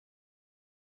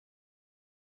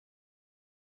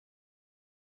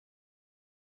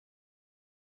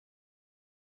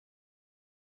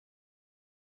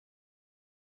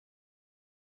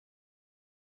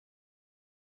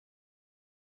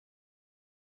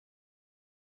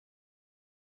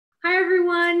Hi,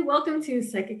 everyone. Welcome to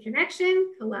Psychic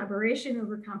Connection, collaboration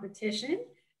over competition.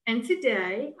 And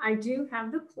today I do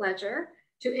have the pleasure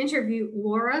to interview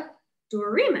Laura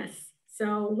Doremus.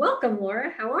 So welcome,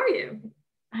 Laura. How are you?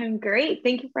 I'm great.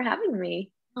 Thank you for having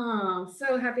me. Oh,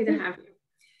 so happy to have you.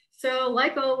 So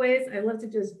like always, I love to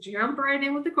just jump right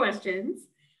in with the questions.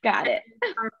 Got And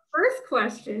it. our first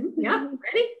question, yep,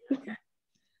 ready? Okay.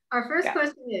 Our first Got it.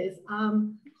 question is,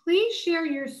 please share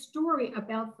your story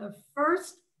about the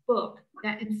first book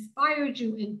that inspired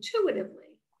you intuitively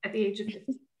at the age of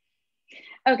 15.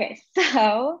 Okay,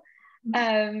 so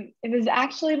it was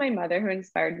actually my mother who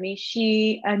inspired me.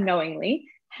 She unknowingly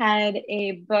had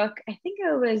a book, I think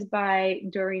it was by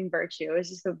Doreen Virtue. It was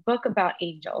just a book about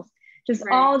angels, just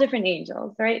Right. all different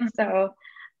angels, right? Mhm. So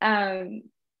um,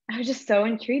 I was just so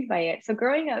intrigued by it. So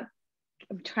growing up,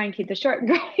 I'm trying to keep this short.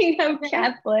 Growing up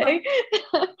Catholic,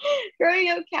 growing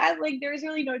up Catholic, there was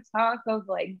really no talk of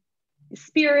like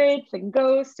spirits and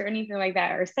ghosts or anything like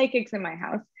that, or psychics in my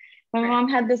house. My Right. mom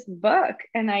had this book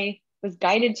and I was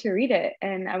guided to read it.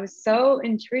 And I was so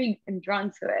intrigued and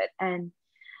drawn to it. And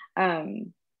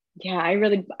yeah,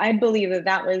 I believe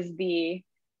that was the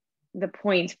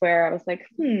point where I was like,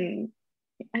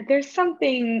 there's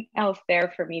something else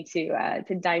there for me to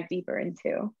dive deeper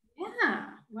into. Yeah.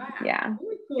 Wow. Yeah.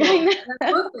 Very cool.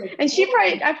 That book was And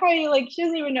awesome. I probably like, she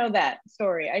doesn't even know that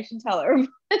story. I should tell her,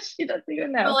 but she doesn't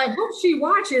even Well, know. I hope she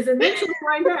watches and then she'll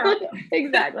find out.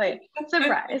 Exactly.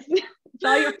 Surprise. It's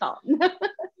all your fault.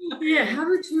 Yeah, have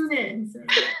her tune in. So,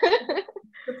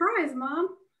 surprise, Mom.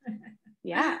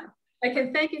 Yeah, I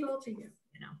can thank it all to you.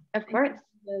 of Thank you course.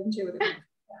 for the intuitive.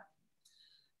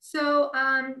 So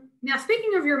now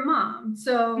speaking of your mom,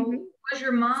 so Mhm. was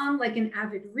your mom like an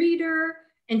avid reader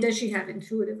and does she have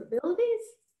intuitive abilities?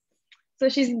 So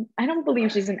I don't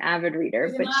believe she's an avid reader,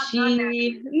 She's but not an avid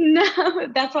reader. no,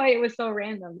 that's why it was so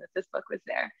random that this book was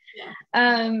there. Yeah.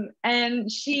 And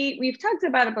we've talked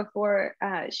about it before.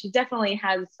 She definitely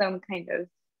has some kind of,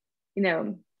 you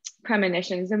know,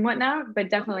 premonitions and whatnot, but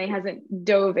definitely hasn't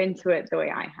dove into it the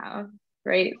way I have.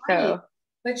 Right. Right. So,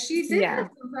 But she did have yeah.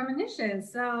 some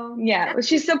premonitions. So Yeah. Well,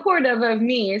 she's definitely, supportive of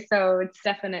me. So it's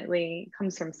definitely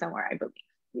comes from somewhere, I believe.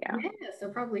 Yeah. yeah, so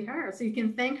probably her. So you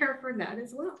can thank her for that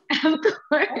as well. Of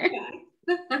course. Okay.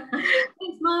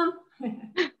 Thanks, Mom.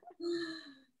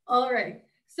 All right.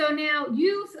 So now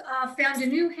you've found a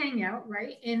new hangout,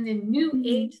 right, in the new Mhm.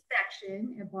 age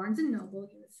section at Barnes and Noble,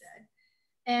 you said.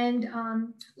 And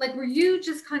like, were you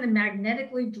just kind of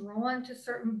magnetically drawn to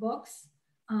certain books?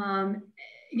 Um,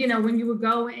 when you would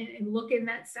go and look in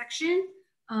that section,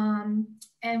 um,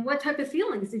 and what type of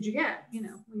feelings did you get?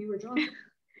 When you were drawn to them?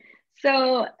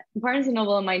 So Barnes and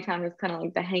Noble in my town was kind of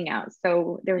like the hangout.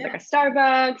 So there was like Yeah. a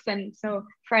Starbucks, and so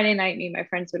Friday night, me and my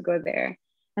friends would go there.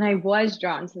 And I Wow. was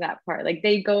drawn to that part. Like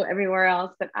they go everywhere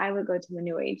else, but I would go to the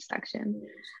New Age section.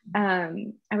 I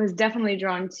was definitely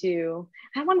drawn to.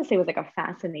 I want to say it was like a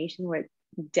fascination with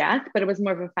death, but it was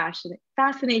more of a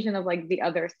fascination of like the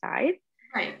other side.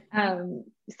 Right.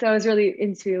 So I was really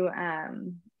into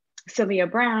Sylvia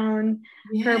Brown,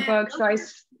 her Yeah.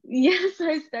 books. Yes,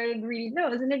 I started reading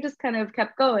those, and it just kind of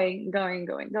kept going.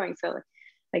 So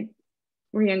like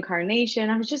reincarnation,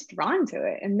 I was just drawn to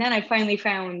it, and then I finally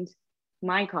found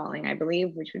my calling, I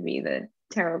believe, which would be the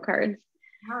tarot cards,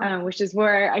 Wow. which is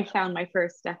where I found my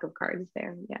first deck of cards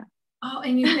there. Yeah. Oh,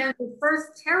 and you found the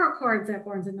first tarot cards at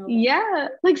Barnes and Noble. Yeah,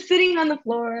 like sitting on the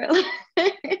floor.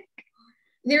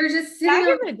 They were just sitting Back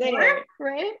in on the the floor. day,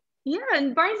 right? Yeah,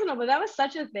 and Barnes and Noble, that was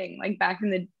such a thing. Like back in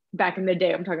the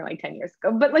day, I'm talking like 10 years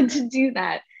ago. But like to do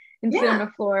that and sit on Yeah.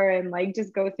 the floor and like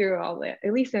just go through all the,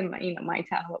 at least in my, my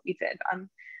town, what we did on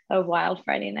a wild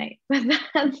Friday night. But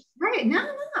that's Right. No,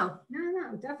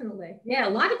 definitely. Yeah,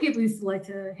 a lot of people used to like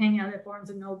to hang out at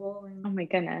Barnes and Noble and oh my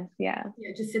goodness, yeah.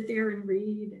 yeah, just sit there and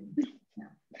read and yeah.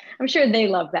 I'm sure they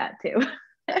love that too.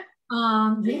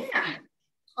 Yeah.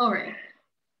 All right.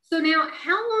 So now,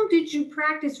 how long did you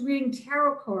practice reading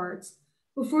tarot cards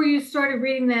before you started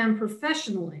reading them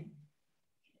professionally?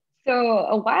 So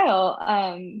a while,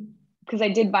 because I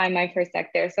did buy my first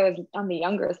deck there, so it was on the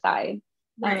younger side.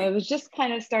 Right. It was just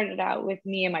kind of started out with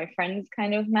me and my friends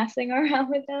kind of messing around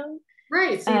with them.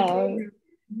 Right. So you played Um, around.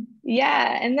 Mhm.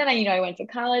 yeah, and then I went to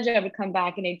college. I would come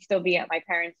back and they'd still be at my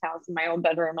parents' house in my own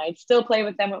bedroom. I'd still play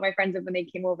with them with my friends, and when they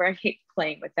came over, I hate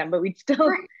playing with them, but we'd still,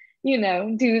 Right.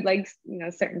 do like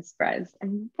certain spreads.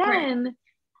 And Right. then,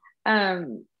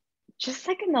 um, just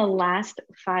like in the last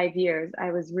 5 years,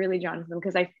 I was really drawn to them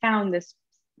because I found this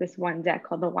one deck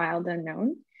called the Wild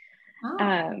Unknown. Oh.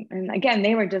 And again,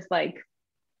 they were just like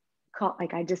call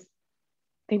like I just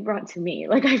they brought to me.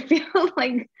 Like I feel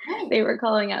like Right. they were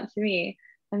calling out to me.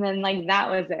 And then like that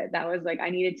was it. That was like I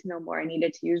needed to know more. I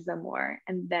needed to use them more.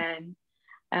 And then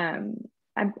um,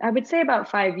 I would say about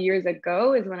 5 years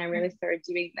ago is when I really started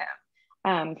doing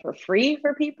them for free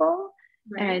for people,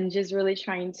 Right. and just really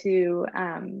trying to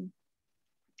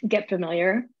get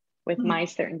familiar with my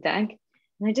certain deck.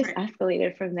 And I just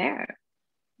escalated from there.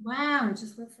 Wow, it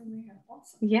just went from there.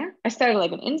 Awesome. Yeah, I started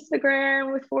like an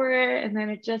Instagram for it, and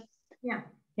then it just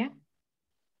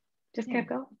kept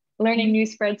going. Learning new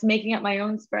spreads, making up my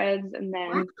own spreads, and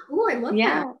then oh, I love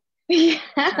that. Yes,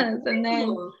 and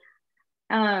then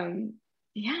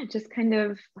just kind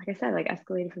of like I said, like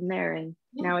escalated from there, and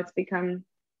now it's become,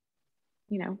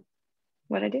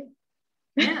 what I do.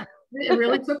 Yeah, it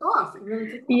really took off. It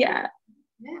really took off. Yeah,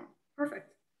 perfect.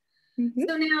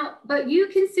 So now, but you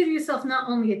consider yourself not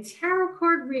only a tarot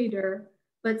card reader,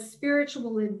 but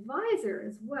spiritual advisor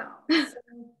as well. So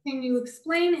can you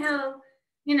explain how,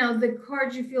 the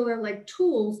cards you feel are like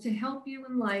tools to help you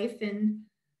in life, and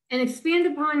expand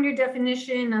upon your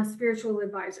definition of spiritual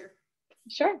advisor?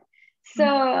 Sure.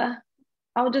 So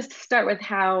I'll just start with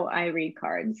how I read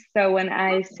cards. So when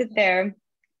I sit there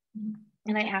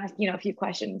and I ask, a few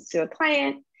questions to a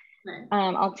client,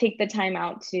 I'll take the time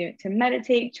out to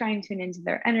meditate, try and tune into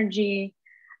their energy.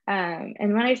 And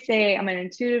when I say I'm an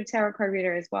intuitive tarot card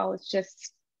reader as well, it's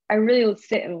just, I really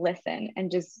sit and listen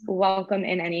and just welcome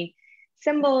in any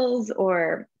symbols,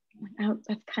 or that's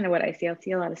kind of what I see. I'll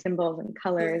see a lot of symbols and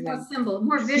colors and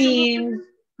more visual.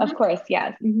 Of course,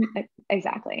 yes,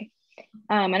 exactly.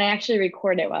 And I actually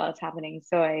record it while it's happening.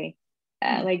 So I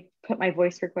like put my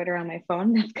voice recorder on my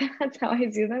phone. That's how I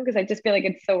do them, because I just feel like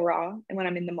it's so raw and when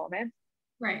I'm in the moment.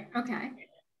 Right. Okay.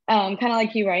 Kind of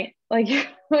like you, right? Like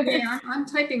I'm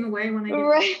typing away when I get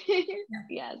right.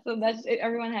 Yeah. So that's it.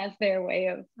 Everyone has their way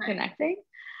of connecting.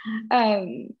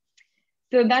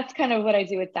 So that's kind of what I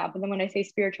do with that. But then when I say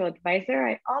spiritual advisor,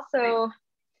 I also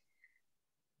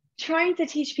trying to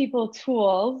teach people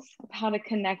tools of how to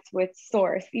connect with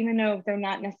source, even though they're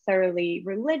not necessarily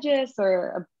religious or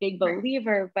a big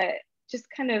believer, but just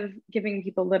kind of giving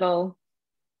people little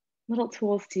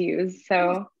tools to use.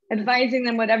 So advising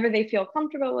them whatever they feel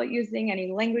comfortable with using,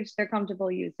 any language they're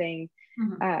comfortable using,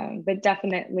 but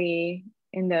definitely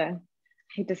in the, I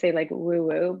hate to say like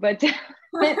woo-woo, but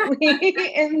definitely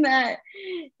in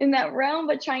that realm,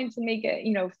 but trying to make it,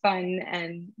 fun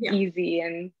and easy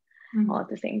and all at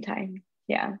the same time.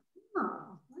 Yeah.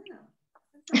 Oh, wow.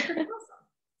 That's pretty awesome.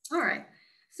 All right.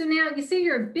 So now you say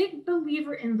you're a big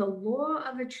believer in the law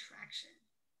of attraction.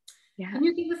 Yeah. Can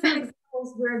you give us some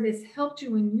examples where this helped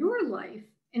you in your life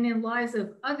and in lives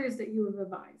of others that you have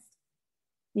advised?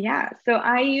 Yeah. So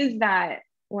I use that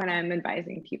when I'm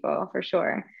advising people for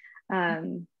sure.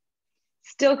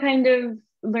 Still kind of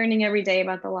learning every day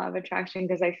about the law of attraction,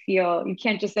 because I feel you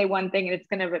can't just say one thing and it's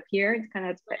going to appear. It's kind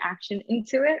of put action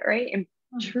into it, right? And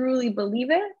truly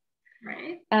believe it.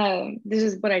 Right. This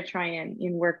is what I try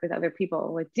and work with other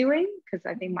people with doing, because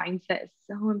I think mindset is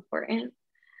so important.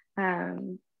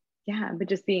 But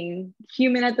just being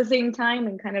human at the same time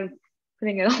and kind of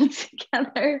putting it all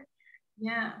together.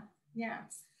 Yeah.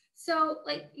 So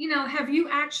have you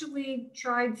actually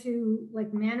tried to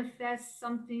manifest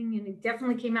something and it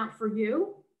definitely came out for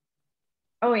you?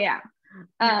 Oh yeah.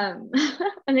 An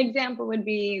example would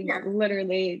be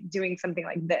literally doing something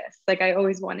like this. Like I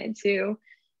always wanted to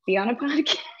be on a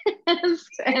podcast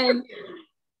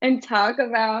and talk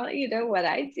about, what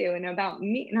I do and about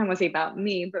me. And I won't say about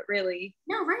me, but really.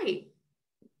 No, right.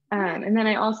 And then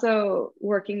I also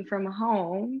working from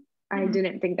home. I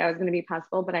didn't think that was going to be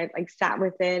possible, but I sat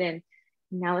with it, and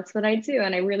now it's what I do.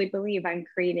 And I really believe I'm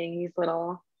creating these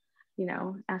little,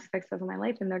 aspects of my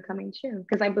life, and they're coming true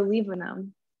because I believe in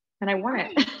them and I want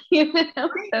it.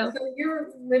 So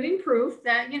you're living proof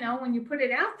that, when you put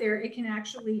it out there, it can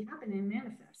actually happen and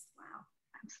manifest. Wow.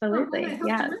 Absolutely.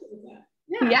 Yes.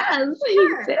 Yes,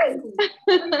 you did.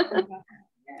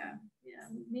 Yeah.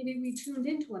 Maybe we tuned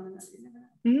into one another.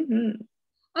 You never know.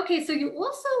 Okay, so you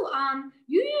also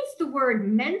you used the word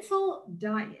mental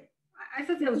diet. I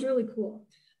thought that was really cool.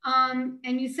 And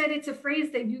you said it's a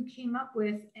phrase that you came up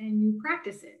with and you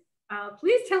practice it.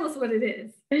 Please tell us what it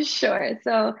is. Sure.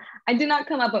 So I did not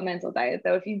come up with mental diet,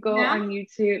 though. If you go on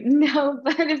YouTube,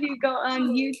 but if you go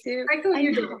on YouTube, I thought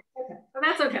you did. Okay, well,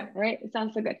 that's okay. Right, it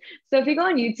sounds so good. So if you go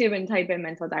on YouTube and type in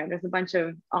mental diet, there's a bunch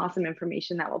of awesome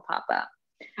information that will pop up.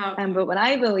 Okay. But what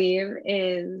I believe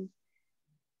is,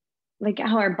 like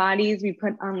how our bodies, we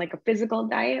put on like a physical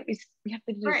diet, we have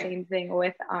to do the same thing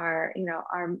with our,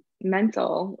 our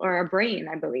mental or our brain,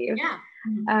 I believe. Yeah.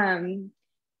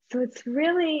 So it's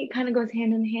really kind of goes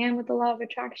hand in hand with the law of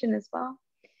attraction as well.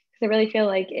 Because I really feel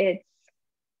like it's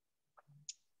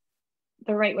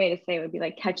the right way to say it would be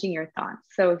like catching your thoughts.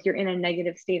 So if you're in a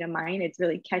negative state of mind, it's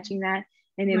really catching that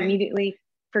and Right. immediately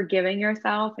forgiving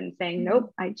yourself and saying,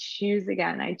 nope, I choose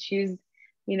again. I choose,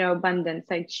 abundance.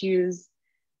 I choose,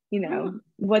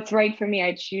 what's right for me.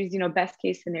 I choose, best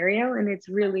case scenario. And it's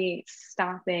really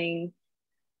stopping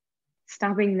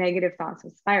negative thoughts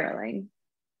from spiraling.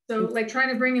 So like trying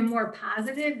to bring in more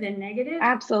positive than negative.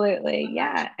 Absolutely.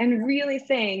 Yeah. And really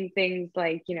saying things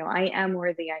like, I am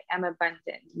worthy, I am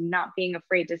abundant, not being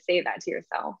afraid to say that to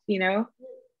yourself, Yeah.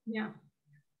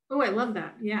 Oh, I love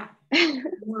that. Yeah.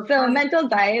 So a mental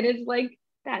diet is like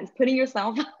that. It's putting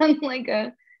yourself on like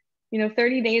a,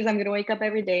 30 days, I'm going to wake up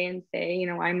every day and say,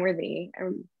 I'm worthy. I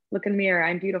look in the mirror,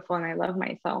 I'm beautiful and I love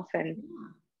myself. And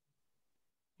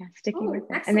sticking with it.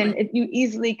 Excellent. And then you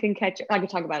easily can catch, I could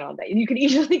talk about it all day. You can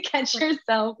easily catch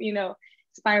yourself,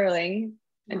 spiraling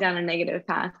down a negative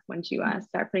path once you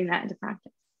start putting that into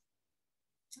practice.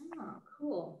 Oh,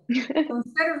 cool. So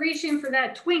instead of reaching for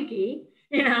that Twinkie,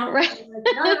 right. like,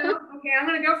 no, okay, I'm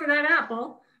going to go for that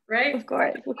apple, right? Of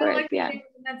course, like yeah.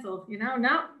 Mental,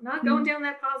 not going down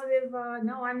that positive,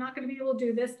 no, I'm not going to be able to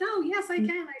do this. No, yes, I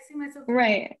can. I see myself.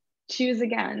 Right. Choose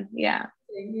again. Yeah.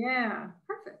 Yeah.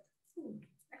 Perfect.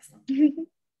 Excellent.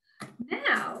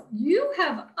 Now, you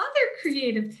have other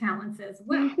creative talents as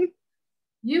well.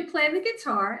 You play the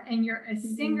guitar and you're a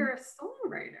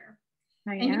singer-songwriter.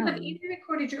 And you have even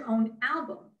recorded your own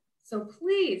album. So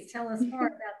please tell us more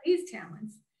about these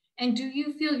talents. And do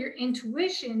you feel your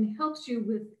intuition helps you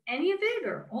with any of it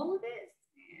or all of it?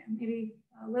 Yeah, maybe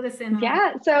let us in on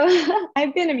that. So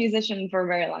I've been a musician for a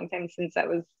very long time since I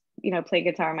was, play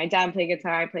guitar. My dad played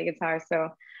guitar, I play guitar. So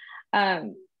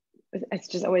it's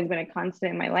just always been a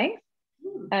constant in my life.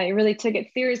 I really took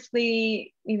it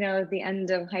seriously, at the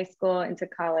end of high school into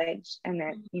college. And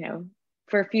then,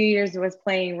 for a few years I was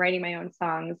writing my own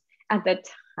songs. At the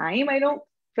time, I don't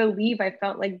believe I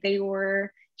felt like they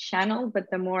were channeled, but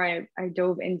the more I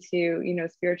dove into,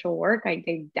 spiritual work,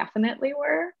 they definitely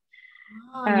were.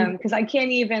 Because I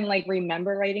can't even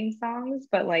remember writing songs,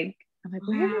 but I'm like,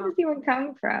 where did this even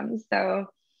come from? So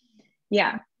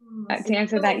yeah, to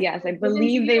answer that, yes, I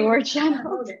believe they were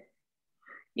channeled.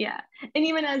 Yeah. And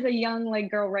even as a young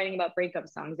girl writing about breakup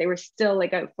songs, they were still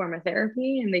a form of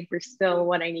therapy, and they were still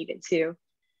what I needed to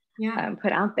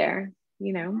put out there,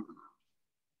 Oh,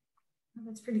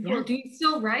 that's pretty cool. Yeah. Do you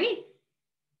still write?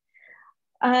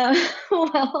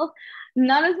 Well,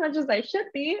 not as much as I should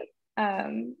be,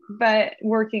 but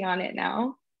working on it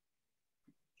now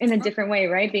in a different way,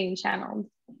 right? Being channeled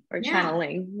or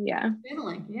channeling. Yeah.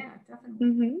 Channeling. Yeah,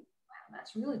 definitely. Wow,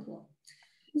 that's really cool.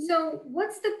 So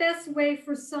what's the best way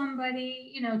for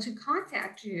somebody, to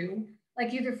contact you,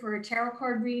 like either for a tarot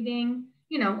card reading,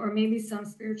 or maybe some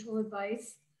spiritual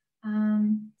advice?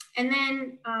 And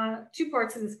then 2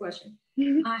 parts of this question.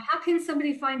 How can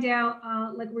somebody find out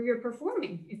where you're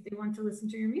performing if they want to listen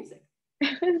to your music?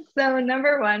 So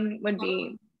number 1 would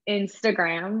be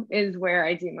Instagram is where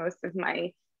I do most of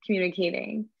my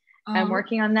communicating. I'm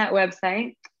working on that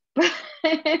website.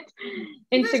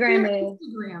 Instagram is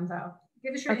Instagram though.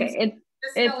 Give us your okay.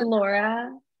 It's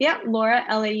Laura. Yeah, Laura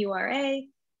Laura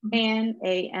and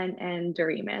Ann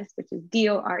Doremus, which is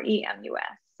Doremus.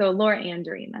 So Laura Ann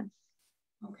Doremus.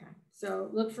 Okay, so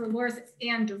look for Laura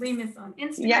Ann Doremus on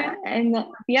Instagram.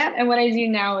 Yeah, and what I do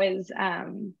now is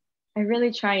I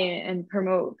really try and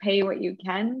promote pay what you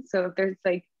can. So if there's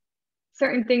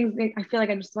certain things, I feel like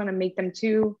I just want to make them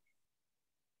too.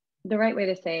 The right way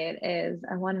to say it is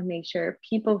I want to make sure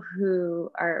people who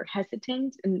are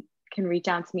hesitant and can reach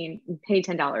out to me and pay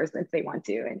 $10 if they want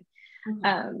to,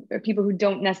 and or people who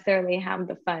don't necessarily have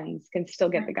the funds can still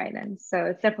get the guidance. So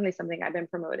it's definitely something I've been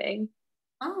promoting.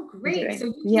 Oh, great!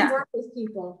 So you can work with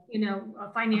people,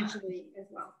 financially as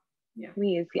well. Yeah.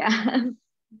 Please, yeah.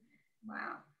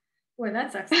 Wow, boy,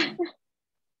 that's excellent.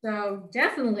 So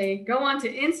definitely go on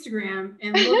to Instagram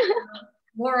and look for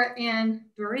Laura Ann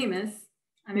Doremus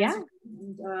on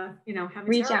Instagram and have a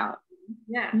reach out.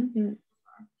 Yeah.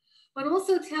 But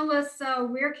also tell us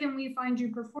where can we find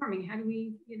you performing? How do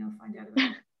we, find out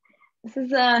about it? This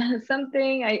is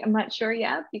something I'm not sure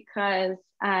yet because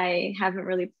I haven't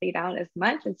really played out as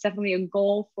much. It's definitely a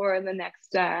goal for the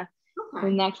next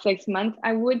 6 months.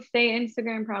 I would say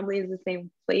Instagram probably is the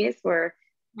same place where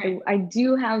I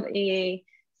do have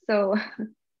so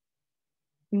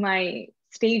my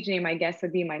stage name, I guess,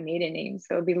 would be my maiden name.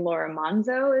 So it'd be Laura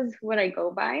Monzo is what I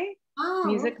go by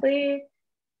musically.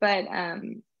 But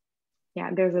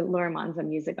there's a Laura Monzo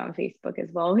music on Facebook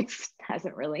as well, which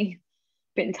hasn't really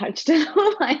been touched in a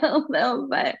while though,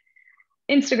 but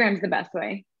Instagram's the best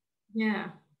way. Yeah,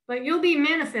 but you'll be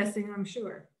manifesting, I'm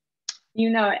sure. You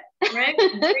know it. Right?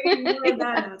 Bringing more of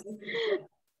that out. Yeah.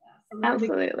 So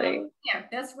Absolutely. Yeah,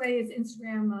 best way is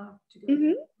Instagram to go Mm-hmm.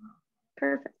 there.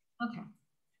 Perfect. Okay.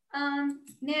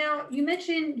 Now you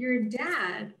mentioned your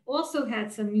dad also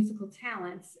had some musical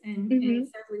talents, and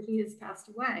sadly he has passed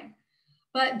away.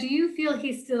 But do you feel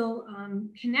he still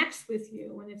connects with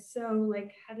you? And if so,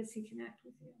 like, how does he connect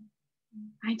with you?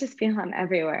 I just feel him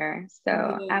everywhere.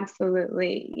 So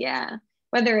absolutely, yeah.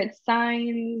 Whether it's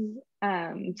signs,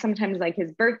 sometimes like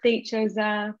his birth date shows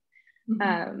up,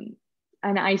 and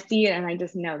I see it and I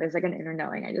just know there's like an inner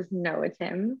knowing. I just know it's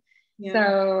him. Yeah.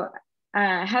 So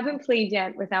I haven't played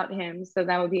yet without him, so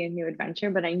that would be a new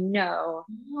adventure. But I know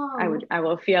I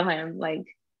will feel him like,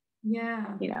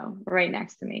 yeah, you know, right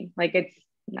next to me. Like it's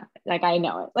not like I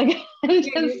know it. Like I'm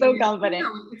just so confident.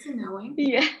 It's a knowing.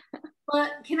 Yeah.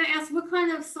 But can I ask, what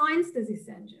kind of signs does he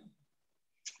send you?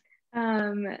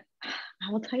 I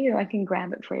will tell you. I can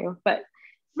grab it for you. But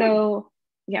so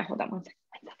yeah, hold on one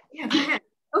second. Yeah, go ahead.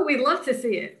 Oh, we'd love to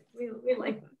see it. We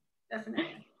like that,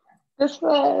 definitely. This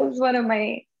was one of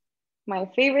my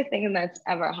favorite thing that's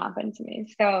ever happened to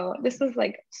me. So this was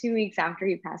like 2 weeks after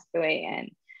he passed away, and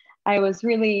I was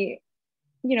really,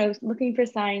 you know, looking for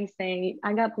signs saying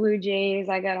I got blue jays,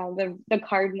 I got all the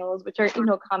cardinals, which are, you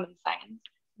know, common signs.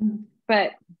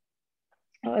 But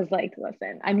I was like,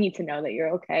 listen, I need to know that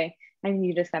you're okay. I need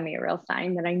you to send me a real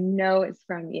sign that I know it's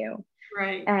from you.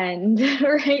 Right. And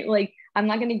right, like I'm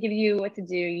not gonna give you what to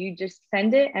do. You just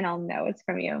send it and I'll know it's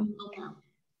from you.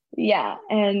 Yeah.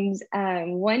 And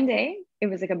one day, it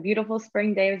was like a beautiful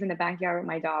spring day. I was in the backyard with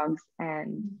my dogs,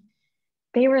 and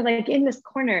they were like in this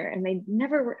corner, and they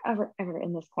never were ever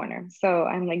in this corner. So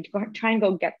I'm like, try and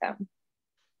go get them.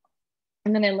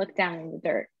 And then I looked down in the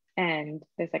dirt, and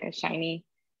there's like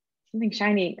something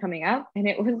shiny coming up, and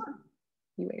it was,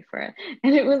 you wait for it,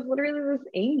 and it was literally this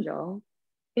angel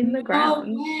in the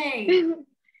ground. No way.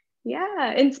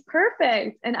 Yeah, it's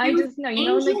perfect. And I just know, you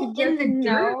know, like you just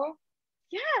know.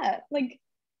 Yeah, like,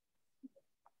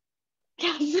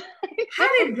 yes. How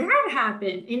did that happen?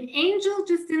 An angel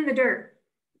just in the dirt.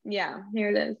 Yeah, here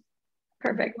it is.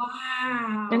 Perfect.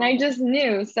 Wow. And I just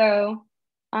knew, so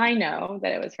I know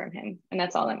that it was from him, and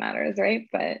that's all that matters, right?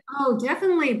 But oh,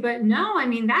 definitely. But no, I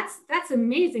mean, that's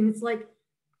amazing. It's like,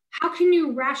 how can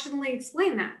you rationally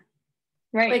explain that?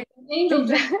 Right. Like an angel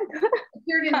just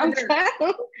appeared in the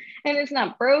dirt. And it's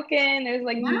not broken. There's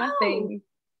like nothing.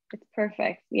 It's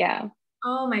perfect. Yeah.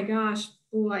 Oh my gosh,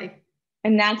 boy.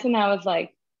 And that's when I was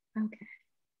like, okay,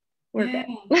 we're good.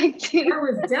 Like, that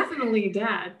was definitely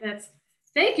Dad.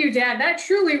 Thank you, Dad. That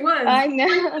truly was. I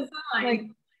know. Like,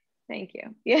 thank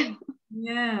you. Yeah.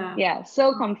 Yeah. Yeah.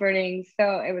 So comforting.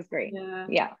 So it was great. Yeah.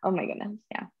 Yeah. Oh my goodness.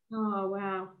 Yeah. Oh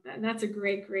wow. That's a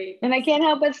great. And I can't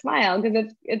help but smile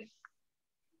because it's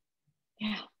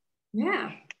yeah.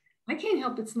 Yeah. I can't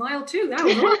help but smile too. That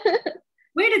was awesome.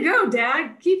 Way to go,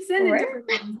 Dad. Keep sending different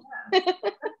ones. Yeah.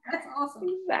 That's awesome.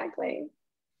 Exactly.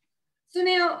 So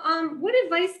now, what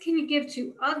advice can you give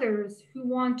to others who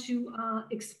want to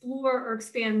explore or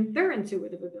expand their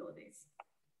intuitive abilities?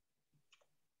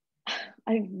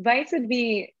 Advice would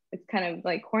be, it's kind of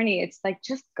like corny. It's like,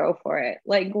 just go for it.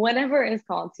 Like whatever is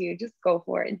called to you, just go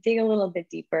for it. Dig a little bit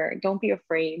deeper. Don't be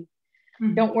afraid.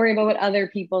 Don't worry about what other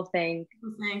people think.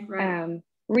 Right.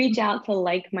 Reach out to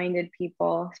like-minded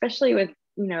people, especially with,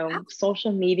 you know,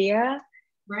 social media.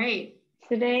 Right.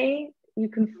 Today, you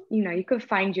can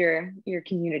find your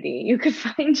community. You could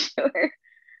find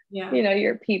you know,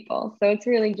 your people. So it's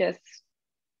really just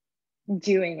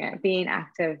doing it, being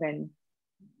active and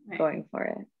going for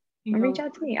it. And reach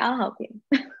out to me. I'll help you.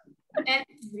 And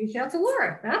reach out to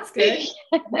Laura. That's good.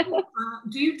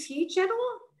 Do you teach at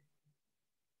all?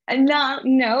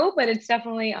 No, but it's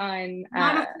definitely on.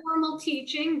 Not a formal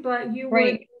teaching, but you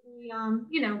would,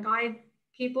 you know, guide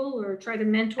people or try to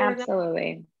mentor them.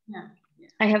 Absolutely. Yeah.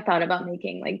 I have thought about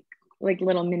making like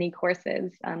little mini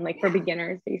courses, like for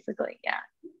beginners, basically. Yeah.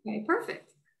 Okay,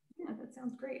 perfect. Yeah, that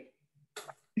sounds great.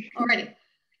 Alrighty.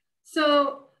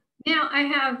 So now I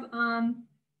have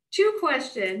 2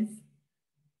 questions.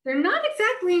 They're not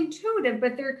exactly intuitive,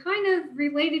 but they're kind of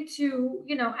related to,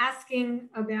 you know, asking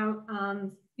about,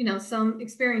 you know, some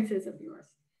experiences of yours.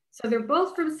 So they're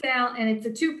both from Sal, and it's a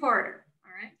 2-parter.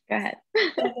 All right. Go ahead.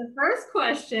 So the first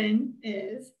question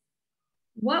is,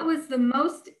 what was the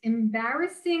most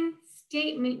embarrassing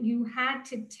statement you had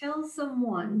to tell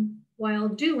someone while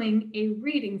doing a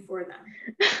reading for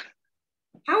them?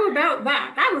 How about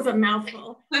that? That was a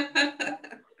mouthful. Let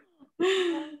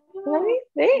me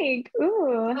think.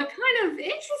 Ooh. But kind of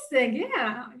interesting.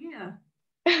 Yeah.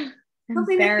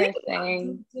 something to think about.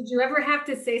 Embarrassing. Did you ever have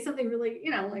to say something really,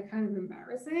 you know, like kind of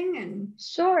embarrassing? And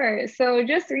Sure. So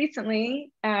just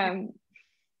recently, so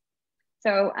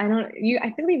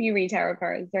I believe you read tarot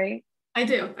cards, right? I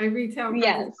do. I read tarot cards.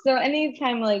 Yeah. So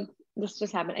anytime like this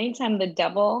just happened, anytime the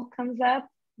devil comes up,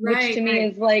 which to me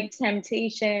Right. is like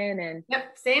temptation and,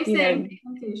 Yep. Same, you know, same.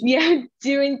 Temptation. yeah,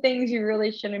 doing things you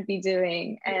really shouldn't be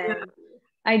doing. And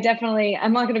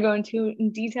I'm not going to go into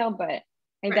in detail, but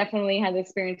I Right. definitely had the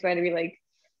experience where I'd be like,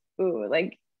 ooh,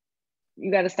 like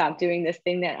you got to stop doing this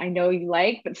thing that I know you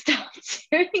like, but stop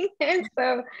doing it.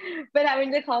 So, but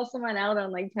having to call someone out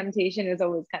on like temptation is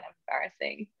always kind of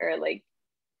embarrassing or like,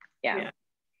 yeah, Yeah.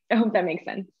 I hope that makes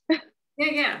sense. Yeah.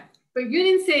 Yeah. But you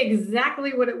didn't say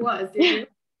exactly what it was, did you?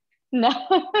 No.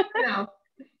 No.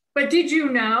 But did you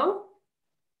know?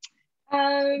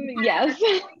 Yes.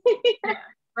 Yeah.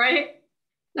 Right?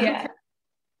 Yeah.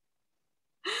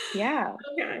 Yeah.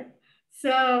 Okay.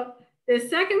 So the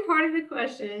second part of the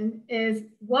question is,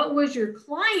 what was your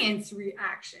client's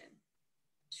reaction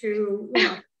to, you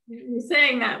know, you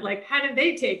saying that? Like, how did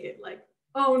they take it? Like,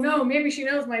 oh no, maybe she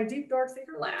knows my deep dark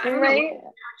secret. Like, I don't know. Right.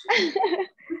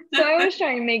 So I was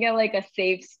trying to make it like a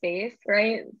safe space,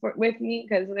 right, with me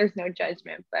because there's no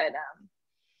judgment. But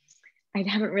I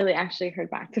haven't really actually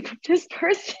heard back from this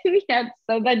person yet,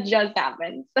 so that just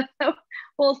happened. So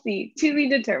we'll see. To be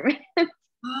determined.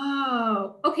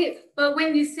 Oh, okay. But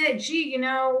when you said, gee, you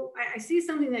know, I see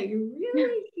something that you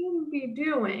really shouldn't be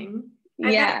doing, at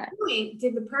that Yeah. point,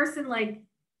 did the person like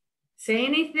say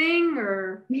anything,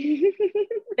 or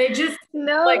they just like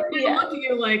No. kind of Yeah. look at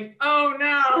you like, oh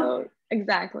no? Oh,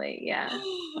 exactly. Yeah.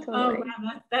 Oh Totally.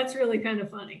 wow, that's really kind of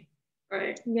funny,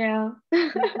 right? Yeah.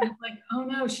 Like, oh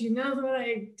no, she knows what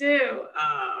I do.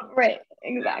 Oh, Right.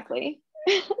 Exactly.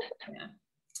 yeah.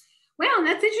 Well,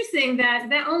 that's interesting that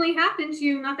that only happened to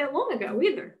you not that long ago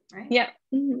either, right? Yeah.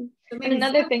 Mm-hmm. I And mean,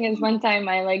 another thing is one time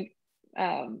I like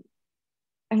I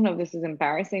don't know if this is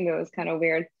embarrassing, but it was kind of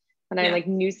weird when I yeah. like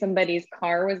knew somebody's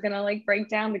car was gonna like break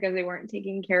down because they weren't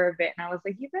taking care of it. And I was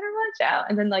like, you better watch out.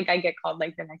 And then like I get called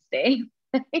like the next day.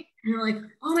 You're like,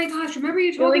 oh my gosh, remember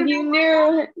you You're told me like, about you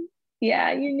knew,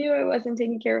 yeah, you knew I wasn't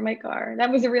taking care of my car.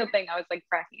 That was a real thing. I was like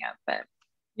cracking up, but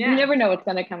you yeah. never know what's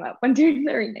gonna come up when doing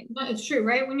the reading. No, it's true,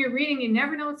 right? When you're reading, you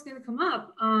never know what's going to come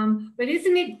up. But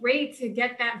isn't it great to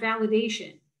get that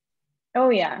validation? Oh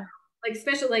yeah. Like,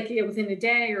 especially like, you know, within a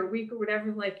day or a week or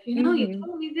whatever, like, you know, you Mm-hmm.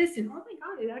 told me this and oh my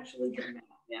God, it actually came out.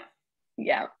 Yeah.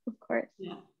 Yeah, of course.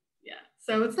 Yeah. Yeah.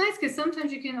 So it's nice because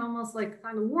sometimes you can almost like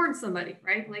kind of warn somebody,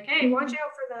 right? Like, hey, watch Mm-hmm.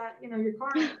 out for that, you know, your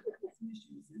car. And,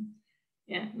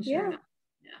 yeah. And sure Yeah. enough.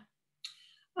 Yeah.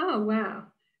 Oh, wow.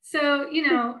 So, you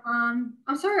know, I'm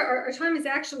sorry, our time is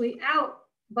actually out,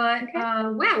 but Okay.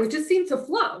 wow, it just seemed to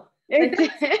flow. Like It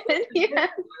that was, did. Yeah.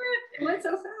 it went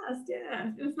so fast.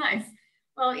 Yeah, it was nice.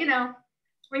 Well, you know,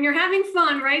 when you're having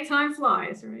fun, right? Time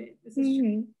flies, right? This is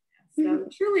true. Mm-hmm. So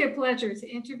truly a pleasure to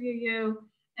interview you.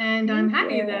 And I'm Thank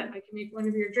happy you. that I can make one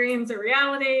of your dreams a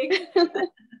reality.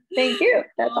 Thank you.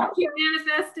 That's Keep awesome.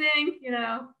 manifesting, you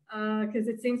know, because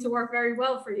it seems to work very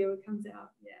well for you. It comes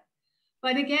out. Yeah.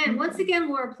 But again, once again,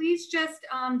 Laura, please just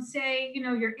say, you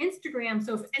know, your Instagram.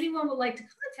 So if anyone would like to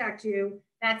contact you,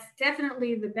 that's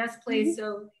definitely the best place.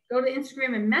 So go to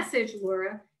Instagram and message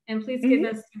Laura, and please give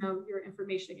us, you know, your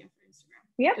information again for Instagram.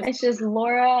 Yep, it's just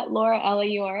Laura Laura,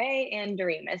 and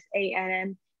Doremus,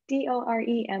 ANDOREMUS,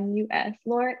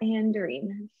 Laura and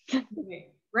Doremus.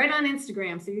 Right on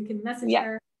Instagram, so you can message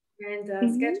her and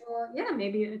schedule, yeah,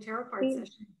 maybe a tarot card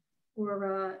session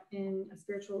or in a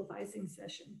spiritual advising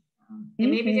session.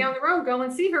 And maybe down the road, go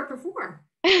and see her perform.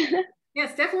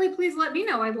 Yes, definitely. Please let me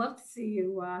know. I'd love to see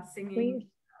you singing, playing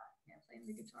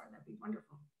the guitar. That'd be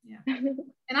wonderful. Yeah.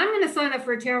 And I'm going to sign up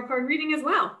for a tarot card reading as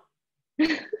well.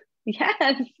 Yes. Yeah,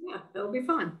 that'll be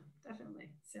fun. Definitely.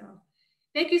 So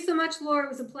thank you so much, Laura. It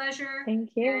was a pleasure.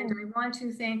 Thank you. And I want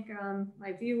to thank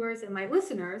my viewers and my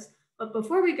listeners. But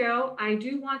before we go, I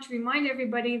do want to remind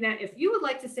everybody that if you would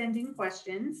like to send in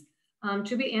questions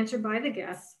to be answered by the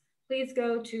guests, please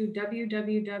go to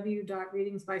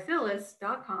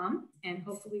www.readingsbyphyllis.com and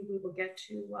hopefully we will get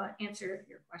to answer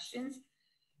your questions.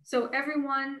 So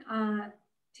everyone,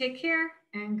 take care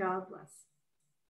and God bless.